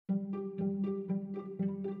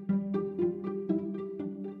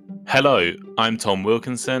Hello, I'm Tom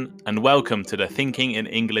Wilkinson, and welcome to the Thinking in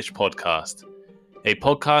English podcast, a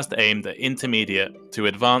podcast aimed at intermediate to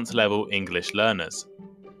advanced level English learners.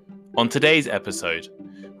 On today's episode,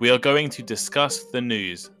 we are going to discuss the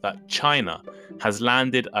news that China has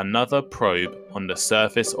landed another probe on the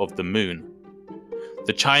surface of the moon.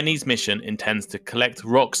 The Chinese mission intends to collect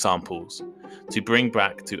rock samples to bring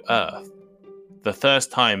back to Earth, the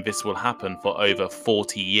first time this will happen for over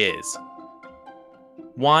 40 years.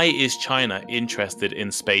 Why is China interested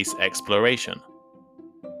in space exploration?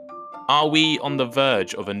 Are we on the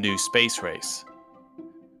verge of a new space race?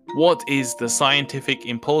 What is the scientific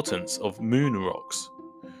importance of moon rocks?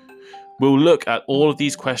 We'll look at all of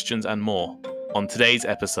these questions and more on today's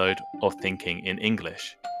episode of Thinking in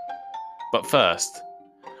English. But first,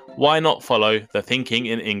 why not follow the Thinking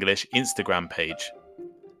in English Instagram page,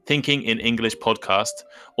 Thinking in English Podcast,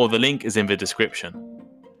 or the link is in the description.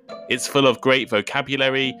 It's full of great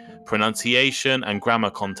vocabulary, pronunciation, and grammar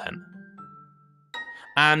content.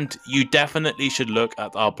 And you definitely should look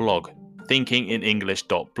at our blog,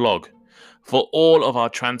 thinkinginenglish.blog, for all of our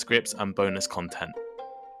transcripts and bonus content.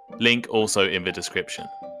 Link also in the description.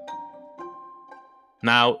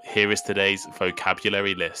 Now, here is today's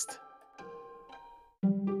vocabulary list.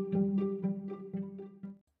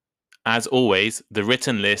 As always, the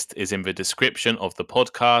written list is in the description of the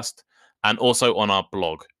podcast and also on our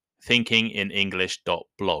blog,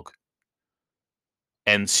 thinkinginenglish.blog.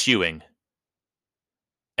 Ensuing.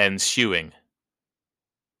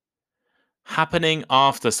 Happening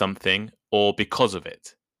after something or because of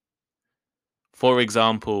it. For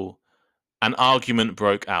example, an argument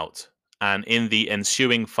broke out, and in the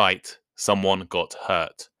ensuing fight, someone got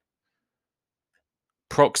hurt.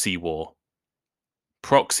 Proxy war.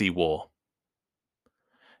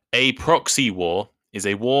 A proxy war is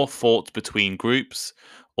a war fought between groups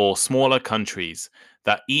or smaller countries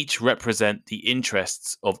that each represent the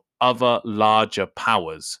interests of other larger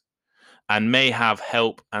powers and may have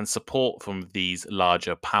help and support from these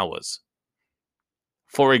larger powers.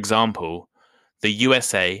 For example, the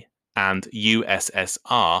USA and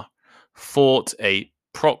USSR fought a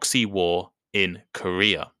proxy war in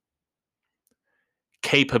Korea.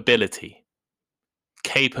 Capability.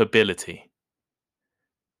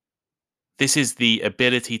 This is the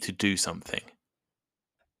ability to do something.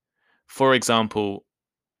 For example,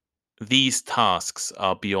 these tasks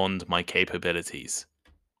are beyond my capabilities.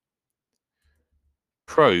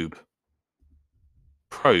 Probe.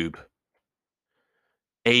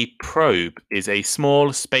 A probe is a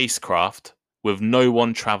small spacecraft with no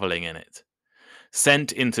one traveling in it,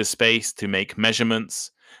 sent into space to make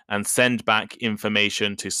measurements and send back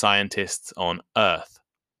information to scientists on Earth.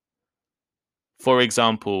 For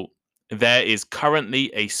example, there is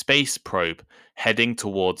currently a space probe heading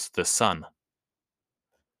towards the sun.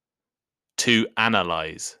 To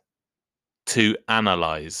analyze. To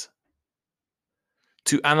analyze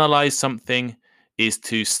something is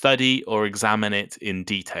to study or examine it in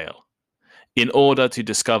detail, in order to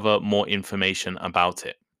discover more information about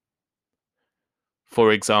it.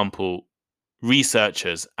 For example,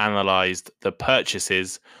 researchers analyzed the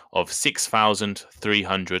purchases of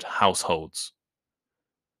 6,300 households.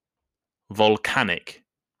 Volcanic.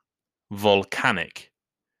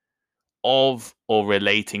 Of or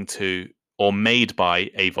relating to or made by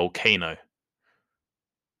a volcano.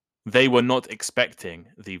 They were not expecting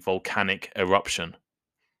the volcanic eruption.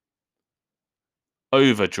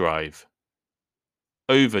 Overdrive.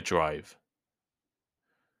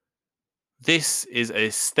 This is a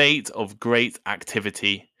state of great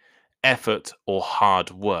activity, effort, or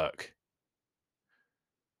hard work.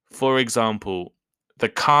 For example, the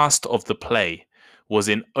cast of the play was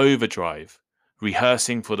in overdrive,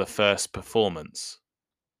 rehearsing for the first performance.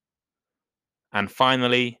 And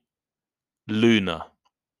finally, lunar.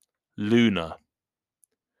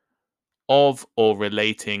 Of or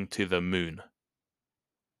relating to the moon.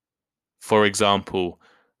 For example,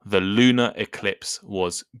 the lunar eclipse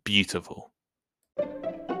was beautiful.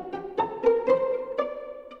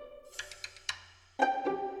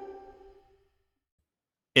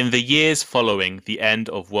 In the years following the end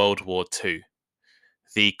of World War II,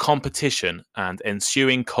 the competition and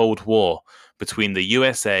ensuing Cold War between the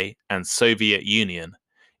USA and Soviet Union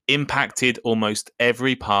impacted almost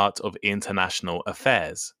every part of international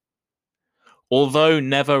affairs. Although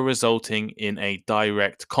never resulting in a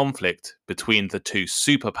direct conflict between the two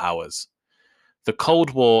superpowers, the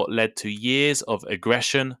Cold War led to years of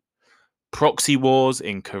aggression, proxy wars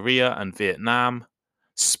in Korea and Vietnam,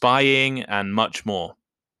 spying, and much more.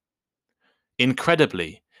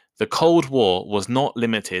 Incredibly, the Cold War was not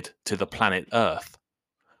limited to the planet Earth.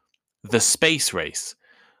 The space race,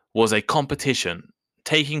 was a competition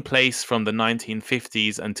taking place from the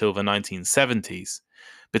 1950s until the 1970s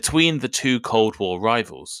between the two Cold War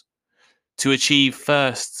rivals to achieve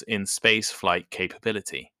firsts in space flight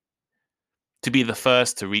capability, to be the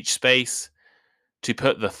first to reach space, to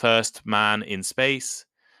put the first man in space,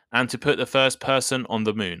 and to put the first person on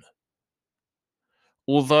the moon.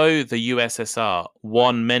 Although the USSR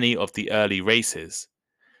won many of the early races,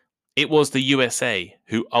 it was the USA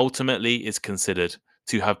who ultimately is considered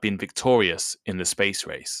to have been victorious in the space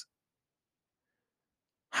race.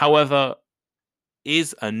 However,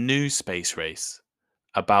 is a new space race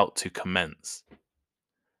about to commence?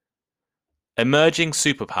 Emerging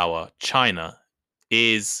superpower China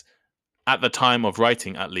is, at the time of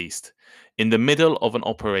writing at least, in the middle of an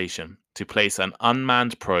operation to place an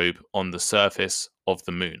unmanned probe on the surface of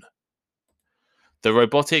the moon. The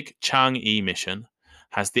robotic Chang'e mission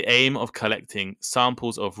has the aim of collecting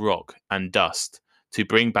samples of rock and dust to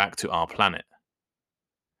bring back to our planet.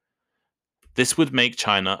 This would make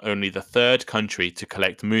China only the third country to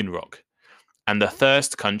collect moon rock, and the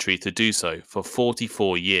first country to do so for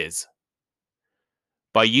 44 years.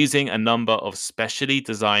 By using a number of specially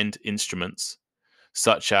designed instruments,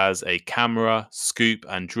 such as a camera, scoop,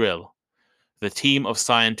 and drill, the team of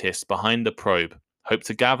scientists behind the probe hope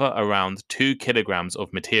to gather around 2 kilograms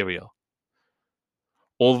of material.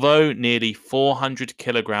 Although nearly 400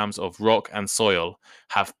 kilograms of rock and soil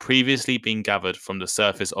have previously been gathered from the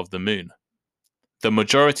surface of the moon, the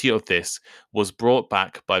majority of this was brought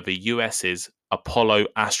back by the US's Apollo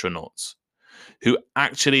astronauts, who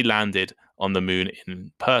actually landed on the moon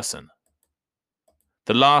in person.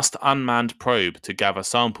 The last unmanned probe to gather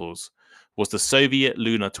samples was the Soviet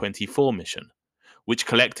Luna 24 mission, which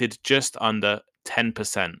collected just under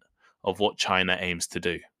 10% of what China aims to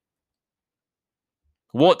do.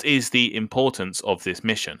 What is the importance of this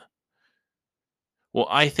mission? Well,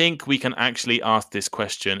 I think we can actually ask this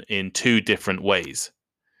question in 2 different ways.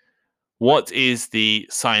 What is the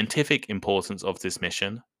scientific importance of this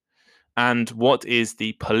mission? And what is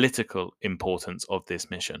the political importance of this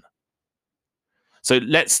mission? So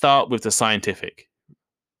let's start with the scientific.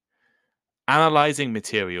 Analyzing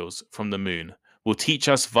materials from the moon will teach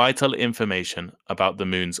us vital information about the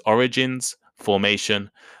moon's origins, formation,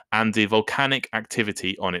 and the volcanic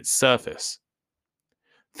activity on its surface.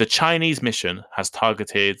 The Chinese mission has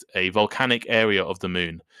targeted a volcanic area of the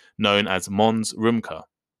moon known as Mons Rumca.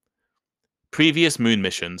 Previous moon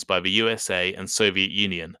missions by the USA and Soviet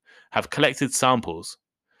Union have collected samples,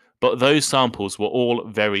 but those samples were all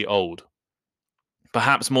very old,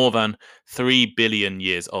 perhaps more than 3 billion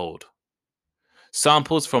years old.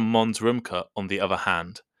 Samples from Mons Rumca, on the other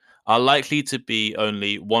hand, are likely to be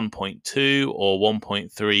only 1.2 or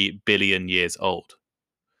 1.3 billion years old.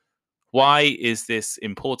 Why is this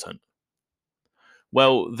important?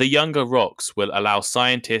 Well, the younger rocks will allow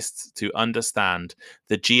scientists to understand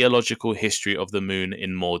the geological history of the moon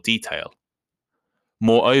in more detail.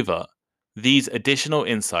 Moreover, these additional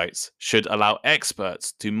insights should allow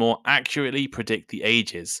experts to more accurately predict the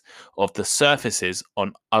ages of the surfaces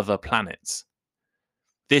on other planets.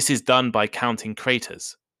 This is done by counting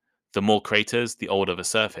craters. The more craters, the older the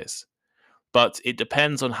surface. But it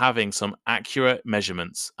depends on having some accurate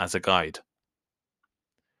measurements as a guide.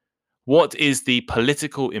 What is the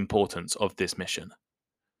political importance of this mission?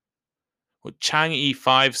 Well, Chang'e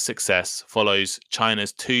 5's success follows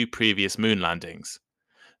China's 2 previous moon landings,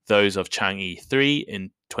 those of Chang'e 3 in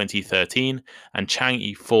 2013 and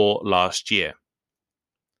Chang'e 4 last year.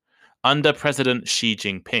 Under President Xi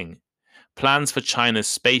Jinping, plans for China's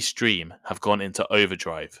space dream have gone into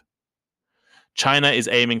overdrive. China is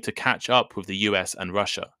aiming to catch up with the US and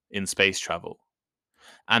Russia in space travel,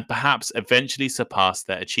 and perhaps eventually surpass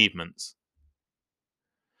their achievements.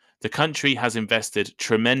 The country has invested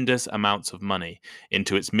tremendous amounts of money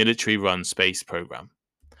into its military-run space program,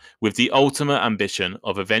 with the ultimate ambition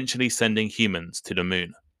of eventually sending humans to the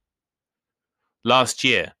moon. Last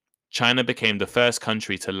year, China became the first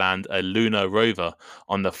country to land a lunar rover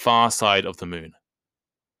on the far side of the moon.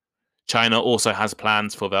 China also has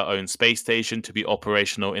plans for their own space station to be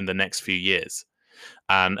operational in the next few years,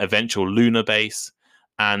 an eventual lunar base,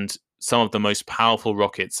 and some of the most powerful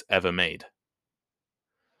rockets ever made.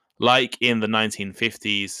 Like in the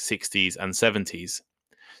 1950s, 60s, and 70s,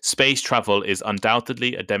 space travel is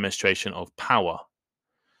undoubtedly a demonstration of power.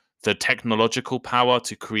 The technological power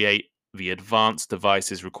to create the advanced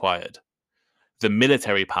devices required, the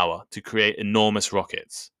military power to create enormous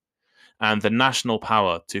rockets, and the national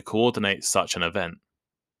power to coordinate such an event.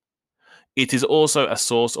 It is also a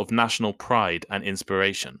source of national pride and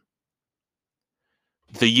inspiration.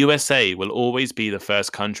 The USA will always be the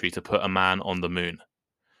first country to put a man on the moon.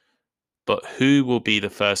 But who will be the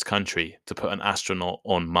first country to put an astronaut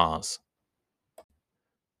on Mars?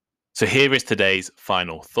 So here is today's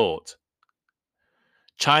final thought.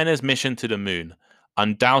 China's mission to the moon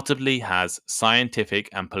undoubtedly has scientific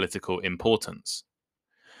and political importance.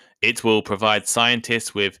 It will provide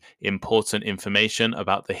scientists with important information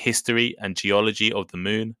about the history and geology of the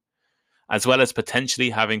moon, as well as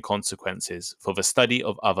potentially having consequences for the study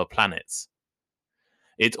of other planets.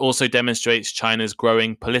 It also demonstrates China's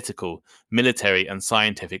growing political, military, and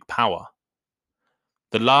scientific power.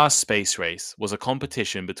 The last space race was a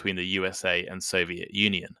competition between the USA and Soviet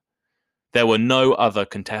Union. There were no other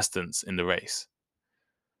contestants in the race.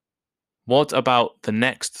 What about the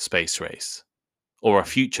next space race, or a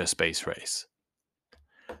future space race?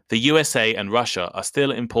 The USA and Russia are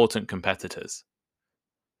still important competitors.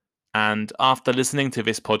 And after listening to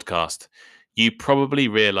this podcast, you probably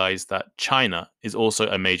realize that China is also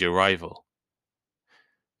a major rival.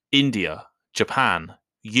 India, Japan,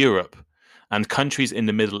 Europe, and countries in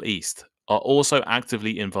the Middle East are also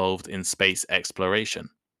actively involved in space exploration.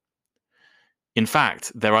 In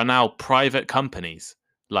fact, there are now private companies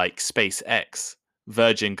like SpaceX,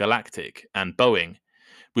 Virgin Galactic, and Boeing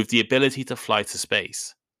with the ability to fly to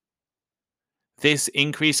space. This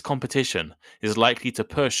increased competition is likely to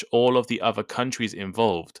push all of the other countries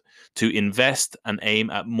involved to invest and aim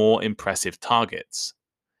at more impressive targets.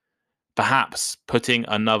 Perhaps putting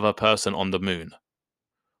another person on the moon,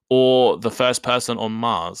 or the first person on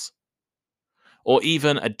Mars, or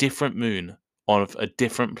even a different moon of a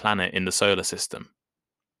different planet in the solar system.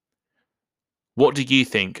 What do you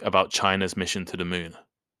think about China's mission to the moon?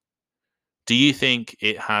 Do you think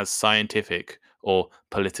it has scientific or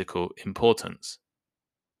political importance?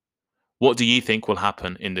 What do you think will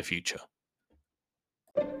happen in the future?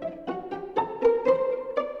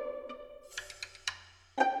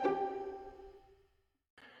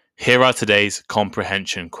 Here are today's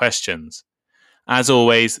comprehension questions. As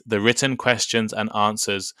always, the written questions and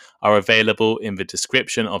answers are available in the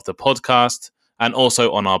description of the podcast and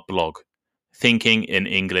also on our blog,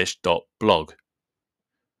 thinkinginenglish.blog.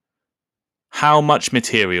 How much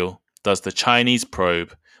material does the Chinese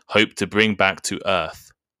probe hope to bring back to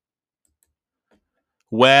Earth?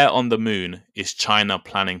 Where on the moon is China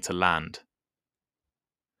planning to land?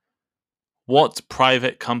 What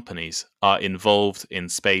private companies are involved in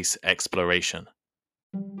space exploration?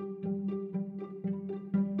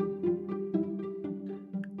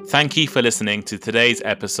 Thank you for listening to today's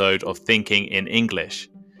episode of Thinking in English.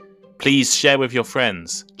 Please share with your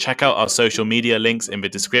friends, check out our social media links in the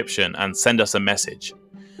description, and send us a message.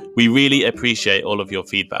 We really appreciate all of your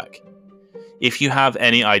feedback. If you have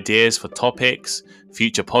any ideas for topics,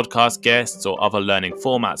 future podcast guests, or other learning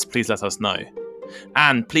formats, please let us know.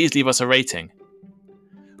 And please leave us a rating.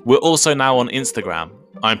 We're also now on Instagram.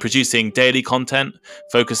 I'm producing daily content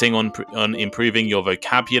focusing on improving your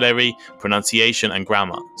vocabulary, pronunciation, and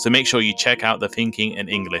grammar. So make sure you check out the Thinking in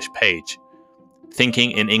English page.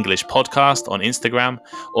 Thinking in English podcast on Instagram,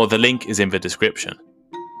 or the link is in the description.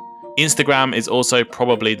 Instagram is also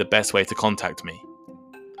probably the best way to contact me.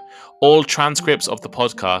 All transcripts of the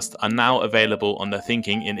podcast are now available on the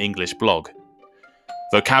Thinking in English blog.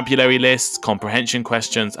 Vocabulary lists, comprehension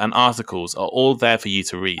questions, and articles are all there for you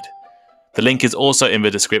to read. The link is also in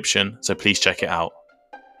the description, so please check it out.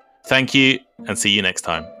 Thank you, and see you next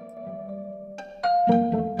time.